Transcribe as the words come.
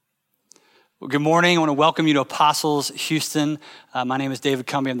Well, good morning. I want to welcome you to Apostles Houston. My name is David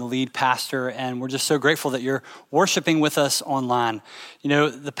Cumbie. I'm the lead pastor, and we're just so grateful that you're worshiping with us online. You know,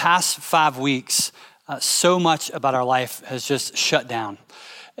 the past 5 weeks, so much about our life has just shut down.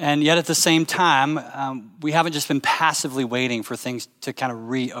 And yet at the same time, we haven't just been passively waiting for things to kind of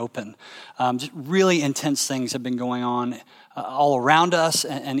reopen. Just really intense things have been going on all around us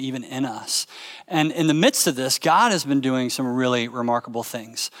and even in us. And in the midst of this, God has been doing some really remarkable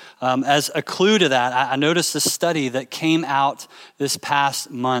things. As a clue to that, I noticed this study that came out this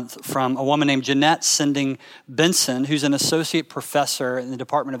past month from a woman named Jeanette Sending Benson, who's an associate professor in the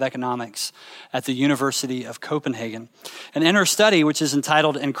Department of Economics at the University of Copenhagen. And in her study, which is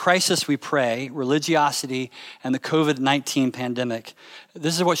entitled "In Crisis We Pray, Religiosity and the COVID-19 Pandemic,"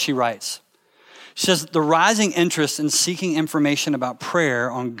 this is what she writes. She says, the rising interest in seeking information about prayer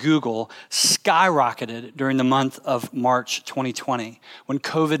on Google skyrocketed during the month of March 2020 when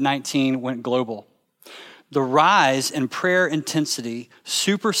COVID-19 went global. The rise in prayer intensity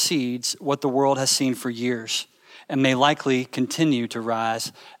supersedes what the world has seen for years and may likely continue to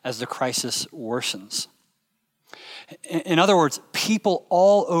rise as the crisis worsens. In other words, people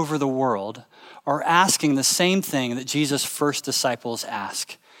all over the world are asking the same thing that Jesus' first disciples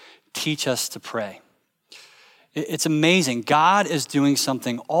asked. Teach us to pray. It's amazing. God is doing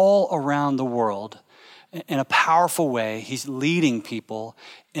something all around the world in a powerful way. He's leading people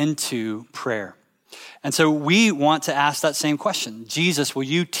into prayer. And so we want to ask that same question. Jesus, will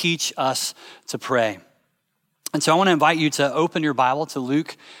you teach us to pray? And so I want to invite you to open your Bible to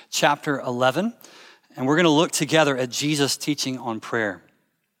Luke chapter 11, and we're going to look together at Jesus' teaching on prayer.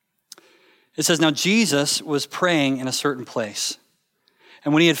 It says, now Jesus was praying in a certain place.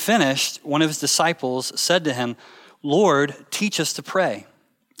 And when he had finished, one of his disciples said to him, Lord, teach us to pray,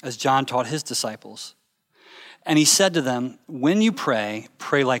 as John taught his disciples. And he said to them, when you pray,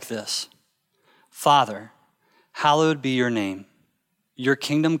 pray like this. Father, hallowed be your name. Your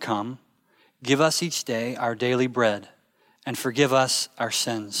kingdom come. Give us each day our daily bread, and forgive us our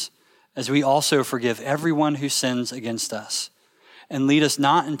sins, as we also forgive everyone who sins against us. And lead us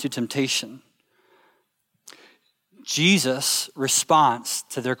not into temptation. Jesus' response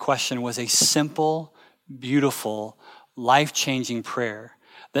to their question was a simple, beautiful, life-changing prayer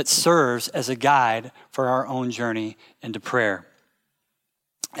that serves as a guide for our own journey into prayer.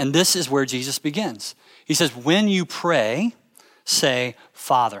 And this is where Jesus begins. He says, when you pray, say,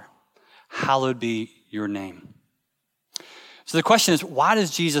 Father, hallowed be your name. So the question is, why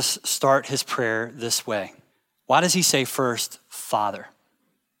does Jesus start his prayer this way? Why does he say first, Father?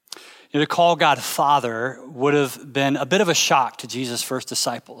 You know, to call God Father would have been a bit of a shock to Jesus' first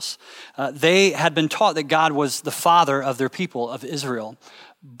disciples. They had been taught that God was the Father of their people, of Israel,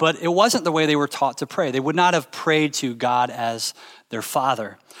 but it wasn't the way they were taught to pray. They would not have prayed to God as their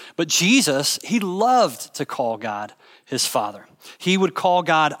Father. But Jesus, he loved to call God his Father. He would call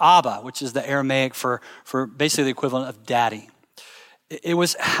God Abba, which is the Aramaic for basically the equivalent of daddy. It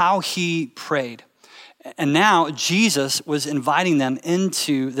was how he prayed. And now Jesus was inviting them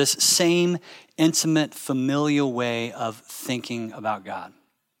into this same intimate, familial way of thinking about God.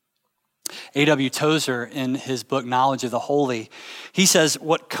 A.W. Tozer, in his book, Knowledge of the Holy, he says,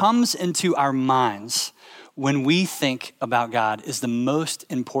 what comes into our minds when we think about God is the most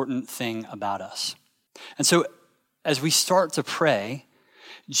important thing about us. And so as we start to pray,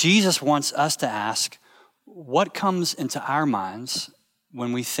 Jesus wants us to ask, what comes into our minds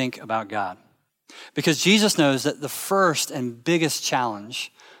when we think about God? Because Jesus knows that the first and biggest challenge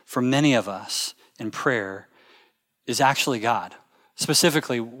for many of us in prayer is actually God,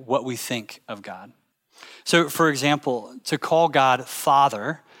 specifically what we think of God. So, for example, to call God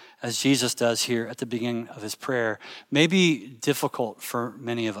Father, as Jesus does here at the beginning of his prayer, may be difficult for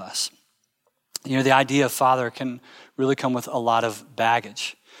many of us. You know, the idea of Father can really come with a lot of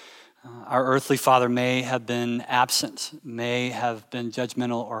baggage. Our earthly father may have been absent, may have been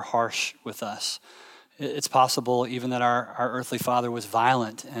judgmental or harsh with us. It's possible even that our earthly father was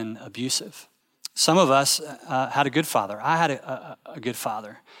violent and abusive. Some of us had a good father. I had a good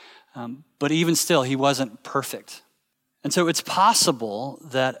father. But even still, he wasn't perfect. And so it's possible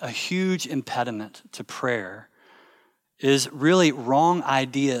that a huge impediment to prayer is really wrong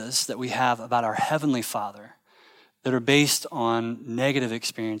ideas that we have about our Heavenly Father that are based on negative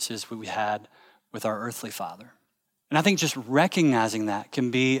experiences we had with our earthly father. And I think just recognizing that can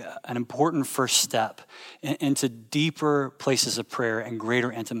be an important first step into deeper places of prayer and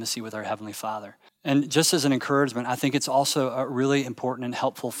greater intimacy with our Heavenly Father. And just as an encouragement, I think it's also a really important and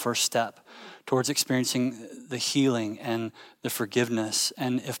helpful first step towards experiencing the healing and the forgiveness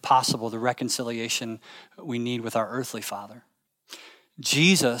and, if possible, the reconciliation we need with our earthly father.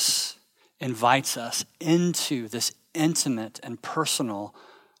 Jesus invites us into this intimate and personal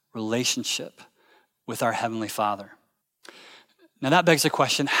relationship with our Heavenly Father. Now that begs the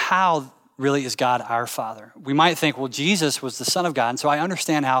question, how really is God our Father? We might think, well, Jesus was the Son of God, and so I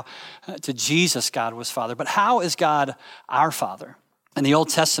understand how to Jesus God was Father, but how is God our Father? In the Old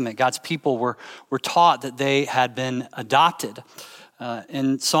Testament, God's people were taught that they had been adopted.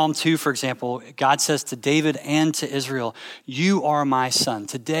 In Psalm 2, for example, God says to David and to Israel, "You are my son.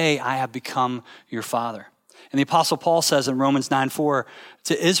 Today I have become your father." And the Apostle Paul says in Romans 9:4,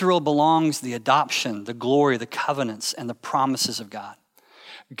 to Israel belongs the adoption, the glory, the covenants, and the promises of God.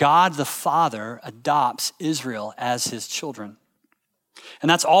 God the Father adopts Israel as his children. And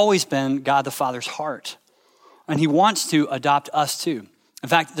that's always been God the Father's heart. And he wants to adopt us too. In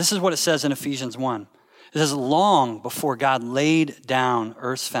fact, this is what it says in Ephesians 1. It says, long before God laid down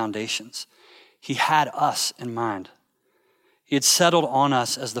earth's foundations, he had us in mind. He had settled on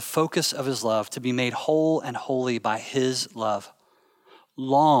us as the focus of his love to be made whole and holy by his love.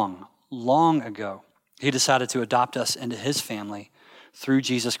 Long, long ago, he decided to adopt us into his family through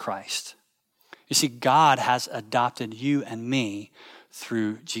Jesus Christ. You see, God has adopted you and me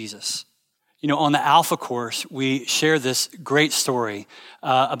through Jesus. You know, on the Alpha course, we share this great story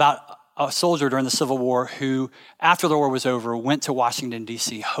about a soldier during the Civil War who, after the war was over, went to Washington,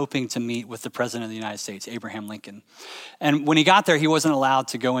 D.C., hoping to meet with the President of the United States, Abraham Lincoln. And when he got there, he wasn't allowed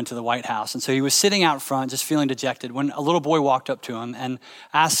to go into the White House. And so he was sitting out front, just feeling dejected, when a little boy walked up to him and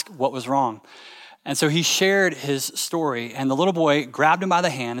asked what was wrong. And so he shared his story, and the little boy grabbed him by the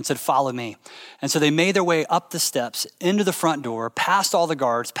hand and said, "Follow me." And so they made their way up the steps, into the front door, past all the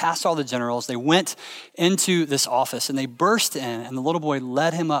guards, past all the generals. They went into this office, and they burst in, and the little boy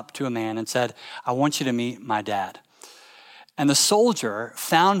led him up to a man and said, "I want you to meet my dad." And the soldier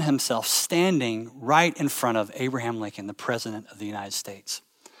found himself standing right in front of Abraham Lincoln, the President of the United States.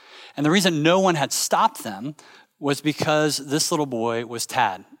 And the reason no one had stopped them was because this little boy was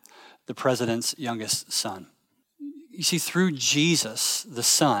Tad, the president's youngest son. You see, through Jesus, the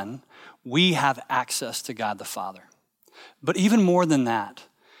Son, we have access to God the Father. But even more than that,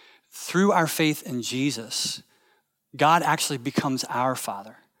 through our faith in Jesus, God actually becomes our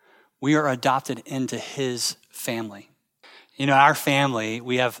Father. We are adopted into his family. You know, our family,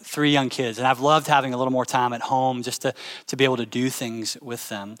 we have 3 young kids, and I've loved having a little more time at home just to be able to do things with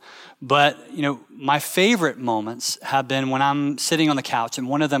them. But, you know, my favorite moments have been when I'm sitting on the couch and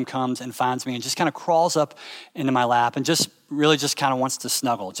one of them comes and finds me and just kind of crawls up into my lap and just kind of wants to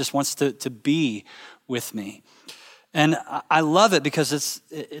snuggle, just wants to be with me. And I love it because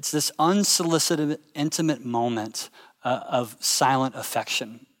it's this unsolicited, intimate moment of silent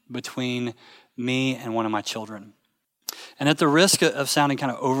affection between me and one of my children. And at the risk of sounding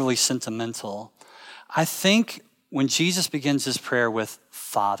kind of overly sentimental, I think when Jesus begins his prayer with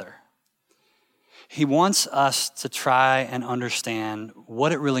Father, he wants us to try and understand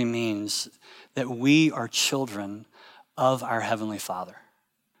what it really means that we are children of our Heavenly Father.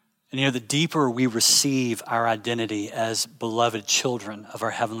 And you know, the deeper we receive our identity as beloved children of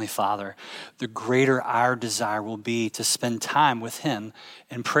our Heavenly Father, the greater our desire will be to spend time with him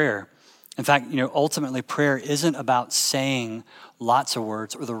in prayer. In fact, you know, ultimately prayer isn't about saying lots of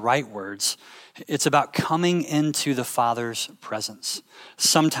words or the right words. It's about coming into the Father's presence,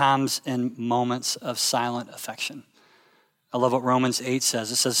 sometimes in moments of silent affection. I love what Romans 8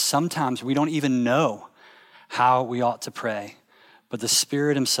 says. It says, sometimes we don't even know how we ought to pray, but the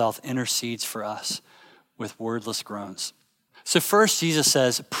Spirit himself intercedes for us with wordless groans. So first, Jesus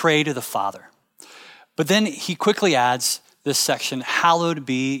says, pray to the Father. But then he quickly adds this section, hallowed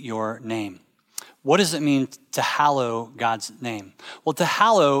be your name. What does it mean to hallow God's name? Well, to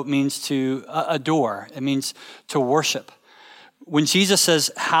hallow means to adore. It means to worship. When Jesus says,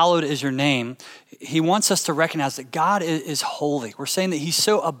 hallowed is your name, he wants us to recognize that God is holy. We're saying that he's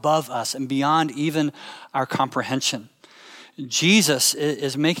so above us and beyond even our comprehension. Jesus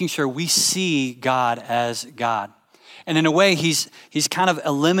is making sure we see God as God. And in a way, he's kind of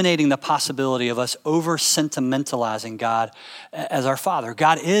eliminating the possibility of us over-sentimentalizing God as our Father.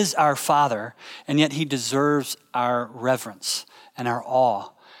 God is our Father, and yet he deserves our reverence and our awe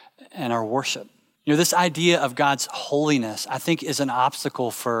and our worship. You know, this idea of God's holiness, I think, is an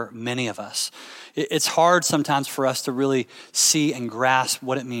obstacle for many of us. It's hard sometimes for us to really see and grasp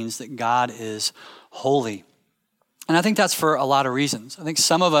what it means that God is holy. And I think that's for a lot of reasons. I think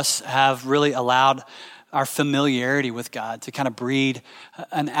some of us have really allowed our familiarity with God to kind of breed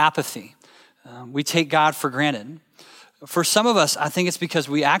an apathy. We take God for granted. For some of us, I think it's because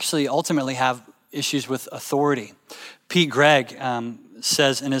we actually ultimately have issues with authority. Pete Greig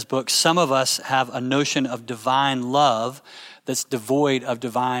says in his book, some of us have a notion of divine love that's devoid of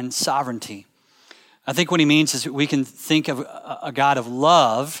divine sovereignty. I think what he means is we can think of a God of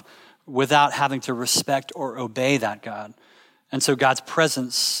love without having to respect or obey that God. And so God's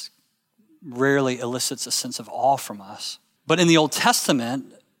presence rarely elicits a sense of awe from us. But in the Old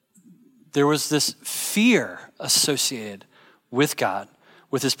Testament, there was this fear associated with God,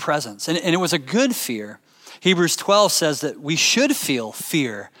 with his presence. And it was a good fear. Hebrews 12 says that we should feel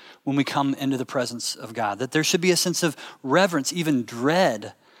fear when we come into the presence of God, that there should be a sense of reverence, even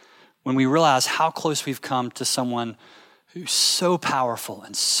dread, when we realize how close we've come to someone who's so powerful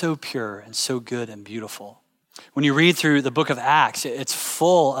and so pure and so good and beautiful. When you read through the book of Acts, it's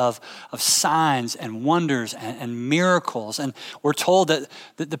full of signs and wonders and miracles. And we're told that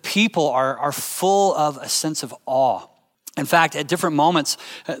the people are full of a sense of awe. In fact, at different moments,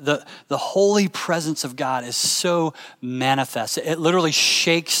 the holy presence of God is so manifest. It literally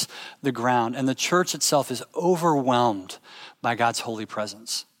shakes the ground, and the church itself is overwhelmed by God's holy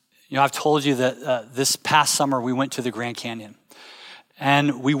presence. You know, I've told you that this past summer we went to the Grand Canyon.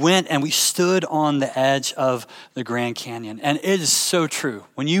 And we went and we stood on the edge of the Grand Canyon. And it is so true.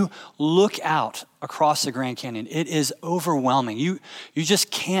 When you look out across the Grand Canyon, it is overwhelming. You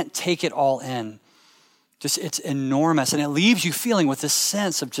just can't take it all in. It's enormous. And it leaves you feeling with this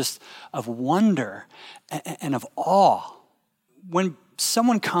sense of wonder and of awe. When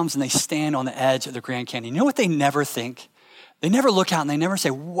someone comes and they stand on the edge of the Grand Canyon, you know what they never think? They never look out and they never say,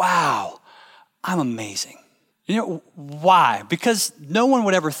 wow, I'm amazing. You know, why? Because no one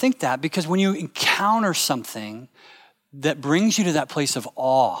would ever think that, because when you encounter something that brings you to that place of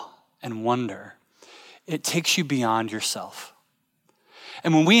awe and wonder, it takes you beyond yourself.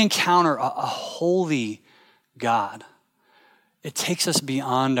 And when we encounter a holy God, it takes us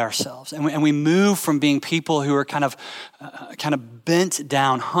beyond ourselves. And we move from being people who are kind of bent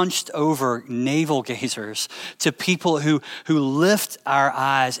down, hunched over navel gazers, to people who lift our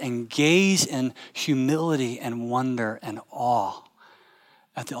eyes and gaze in humility and wonder and awe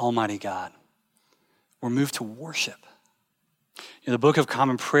at the Almighty God. We're moved to worship. In the Book of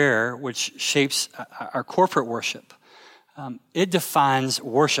Common Prayer, which shapes our corporate worship, it defines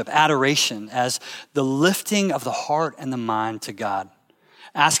worship, adoration, as the lifting of the heart and the mind to God,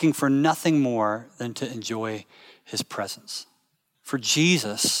 asking for nothing more than to enjoy his presence. For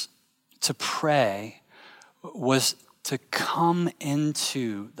Jesus, to pray was to come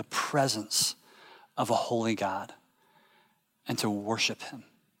into the presence of a holy God and to worship him.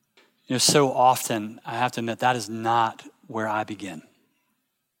 You know, so often, I have to admit, that is not where I begin.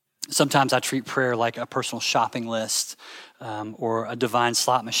 Sometimes I treat prayer like a personal shopping list or a divine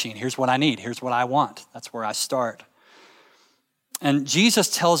slot machine. Here's what I need. Here's what I want. That's where I start. And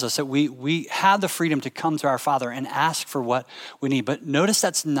Jesus tells us that we have the freedom to come to our Father and ask for what we need. But notice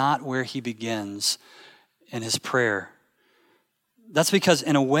that's not where he begins in his prayer. That's because,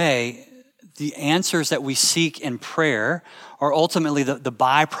 in a way, the answers that we seek in prayer are ultimately the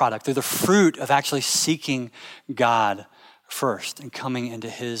byproduct. They're the fruit of actually seeking God first and coming into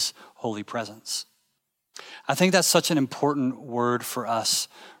his holy presence. I think that's such an important word for us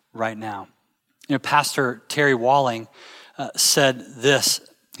right now. You know, Pastor Terry Walling said this.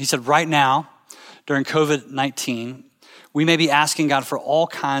 He said, right now, during COVID-19, we may be asking God for all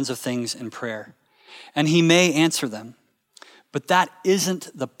kinds of things in prayer, and he may answer them. But that isn't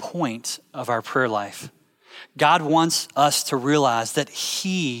the point of our prayer life. God wants us to realize that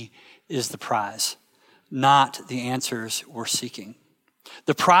he is the prize, not the answers we're seeking.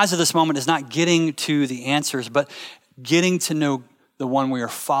 The prize of this moment is not getting to the answers, but getting to know the one we are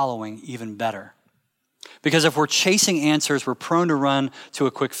following even better. Because if we're chasing answers, we're prone to run to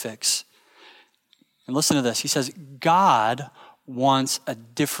a quick fix. And listen to this. He says, God wants a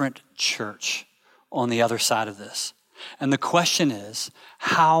different church on the other side of this. And the question is,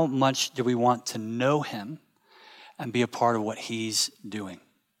 how much do we want to know him and be a part of what he's doing?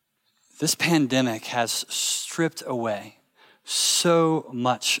 This pandemic has stripped away so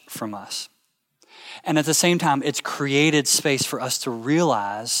much from us. And at the same time, it's created space for us to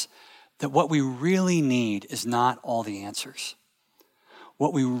realize that what we really need is not all the answers.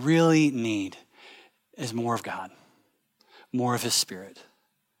 What we really need is more of God, more of his Spirit,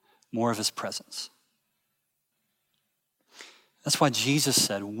 more of his presence. That's why Jesus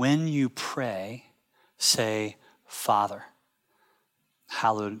said, when you pray, say, Father,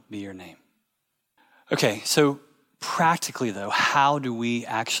 hallowed be your name. Okay, so practically though, how do we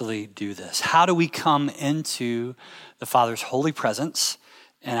actually do this? How do we come into the Father's holy presence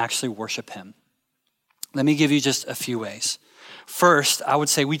and actually worship him? Let me give you just a few ways. First, I would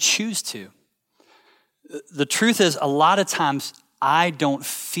say we choose to. The truth is, a lot of times I don't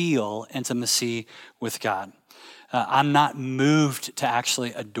feel intimacy with God. I'm not moved to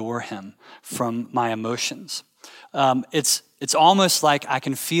actually adore him from my emotions. It's almost like I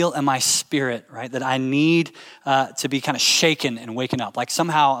can feel in my spirit, right, that I need to be kind of shaken and waken up. Like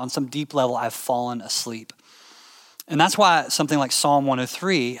somehow on some deep level, I've fallen asleep. And that's why something like Psalm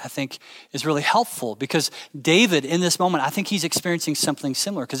 103, I think, is really helpful, because David, in this moment, I think he's experiencing something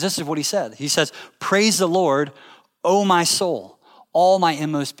similar, because this is what he said. He says, "Praise the Lord, O my soul, all my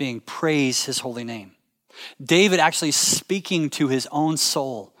inmost being, praise his holy name." David actually speaking to his own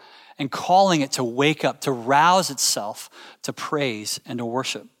soul and calling it to wake up, to rouse itself to praise and to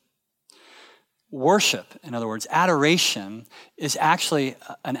worship. Worship, in other words, adoration, is actually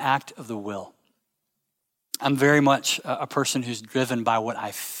an act of the will. I'm very much a person who's driven by what I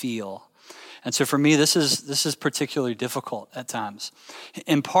feel. And so for me, this is particularly difficult at times.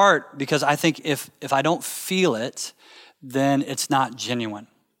 In part because I think if I don't feel it, then it's not genuine.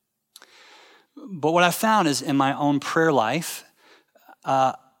 But what I found is in my own prayer life,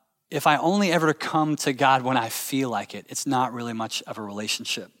 if I only ever come to God when I feel like it, it's not really much of a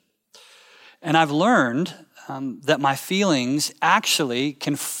relationship. And I've learned that my feelings actually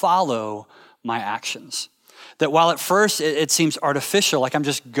can follow my actions. That while at first it seems artificial, like I'm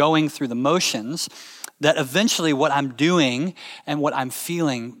just going through the motions, that eventually what I'm doing and what I'm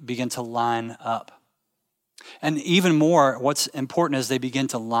feeling begin to line up. And even more, what's important is they begin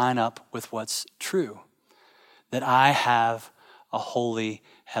to line up with what's true, that I have a holy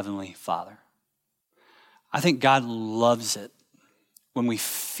heavenly Father. I think God loves it when we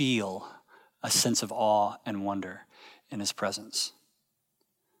feel a sense of awe and wonder in his presence.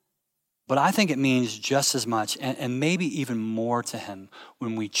 But I think it means just as much and maybe even more to him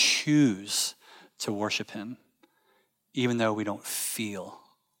when we choose to worship him, even though we don't feel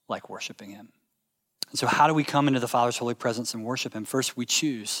like worshiping him. And so how do we come into the Father's holy presence and worship him? First, we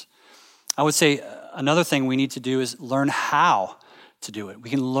choose. I would say another thing we need to do is learn how to do it. We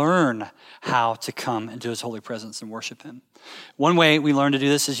can learn how to come into his holy presence and worship him. One way we learn to do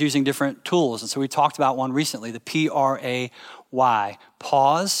this is using different tools. And so we talked about one recently, the PRAY,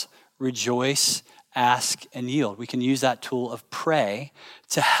 pause, rejoice, ask, and yield. We can use that tool of pray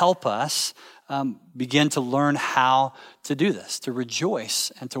to help us begin to learn how to do this, to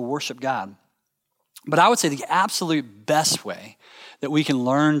rejoice and to worship God. But I would say the absolute best way that we can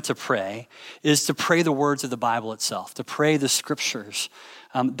learn to pray is to pray the words of the Bible itself, to pray the scriptures.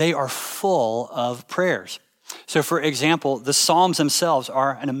 They are full of prayers. So for example, the Psalms themselves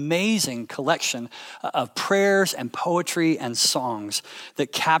are an amazing collection of prayers and poetry and songs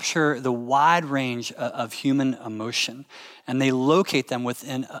that capture the wide range of human emotion. And they locate them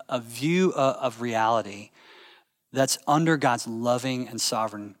within a view of reality that's under God's loving and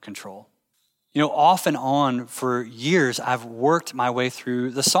sovereign control. You know, off and on for years, I've worked my way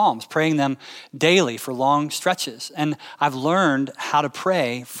through the Psalms, praying them daily for long stretches. And I've learned how to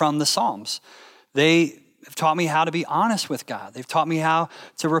pray from the Psalms. They have taught me how to be honest with God. They've taught me how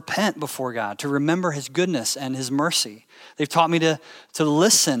to repent before God, to remember his goodness and his mercy. They've taught me to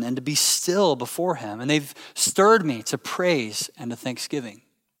listen and to be still before him. And they've stirred me to praise and to thanksgiving.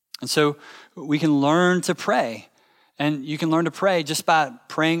 And so we can learn to pray. And you can learn to pray just by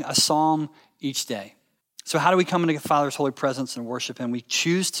praying a psalm each day. So how do we come into the Father's holy presence and worship him? We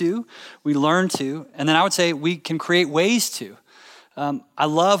choose to, we learn to, and then I would say we can create ways to. I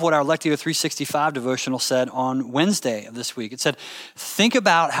love what our Lectio 365 devotional said on Wednesday of this week. It said, think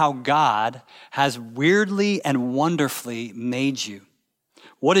about how God has weirdly and wonderfully made you.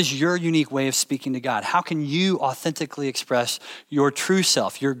 What is your unique way of speaking to God? How can you authentically express your true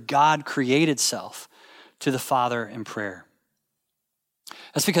self, your God-created self, to the Father in prayer?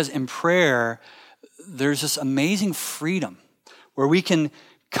 That's because in prayer, there's this amazing freedom where we can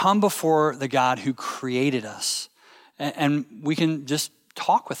come before the God who created us and we can just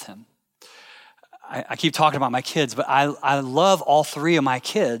talk with him. I keep talking about my kids, but I love all three of my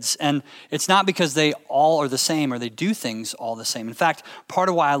kids. And it's not because they all are the same or they do things all the same. In fact, part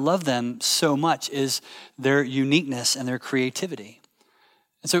of why I love them so much is their uniqueness and their creativity.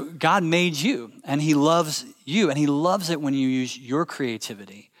 And so God made you, and he loves you, and he loves it when you use your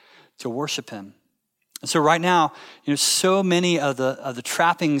creativity to worship him. And so right now, you know, so many of the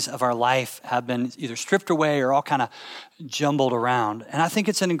trappings of our life have been either stripped away or all kind of jumbled around. And I think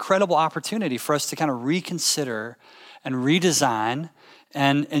it's an incredible opportunity for us to kind of reconsider and redesign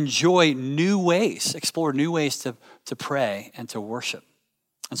and enjoy new ways, explore new ways to pray and to worship.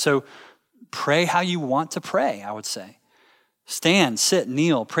 And so pray how you want to pray, I would say. Stand, sit,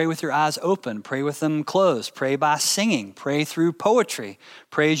 kneel, pray with your eyes open, pray with them closed, pray by singing, pray through poetry,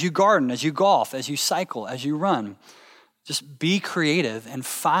 pray as you garden, as you golf, as you cycle, as you run. Just be creative and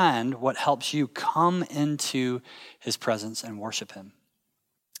find what helps you come into his presence and worship him.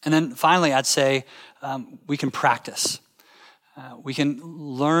 And then finally, I'd say we can practice. We can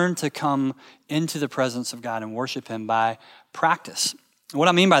learn to come into the presence of God and worship him by practice. What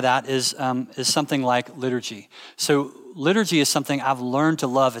I mean by that is something like liturgy. So liturgy is something I've learned to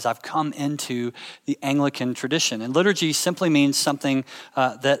love as I've come into the Anglican tradition. And liturgy simply means something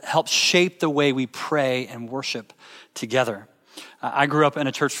that helps shape the way we pray and worship together. I grew up in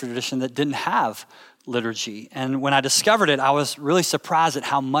a church tradition that didn't have liturgy. And when I discovered it, I was really surprised at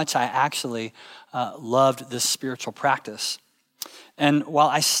how much I actually loved this spiritual practice. And while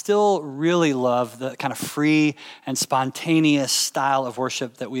I still really love the kind of free and spontaneous style of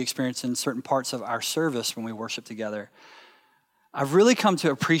worship that we experience in certain parts of our service when we worship together, I've really come to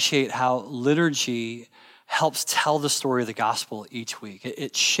appreciate how liturgy helps tell the story of the gospel each week.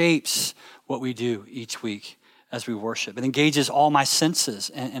 It shapes what we do each week as we worship. It engages all my senses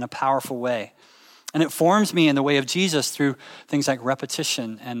in a powerful way. And it forms me in the way of Jesus through things like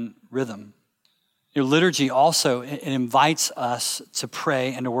repetition and rhythm. Liturgy also, it invites us to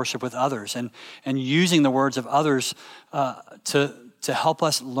pray and to worship with others and using the words of others to help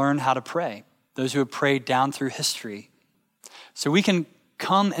us learn how to pray, those who have prayed down through history. So we can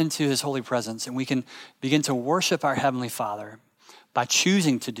come into his holy presence and we can begin to worship our Heavenly Father by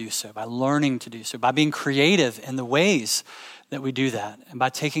choosing to do so, by learning to do so, by being creative in the ways that we do that, and by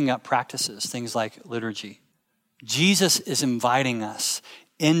taking up practices, things like liturgy. Jesus is inviting us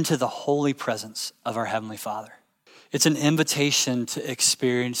into the holy presence of our Heavenly Father. It's an invitation to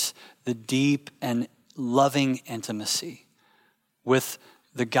experience the deep and loving intimacy with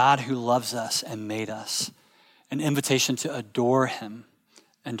the God who loves us and made us, an invitation to adore him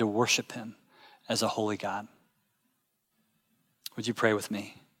and to worship him as a holy God. Would you pray with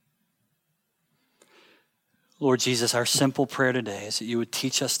me? Lord Jesus, our simple prayer today is that you would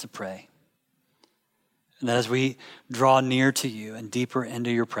teach us to pray. And that as we draw near to you and deeper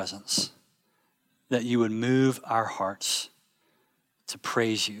into your presence, that you would move our hearts to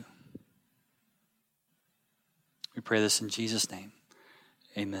praise you. We pray this in Jesus' name.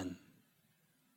 Amen.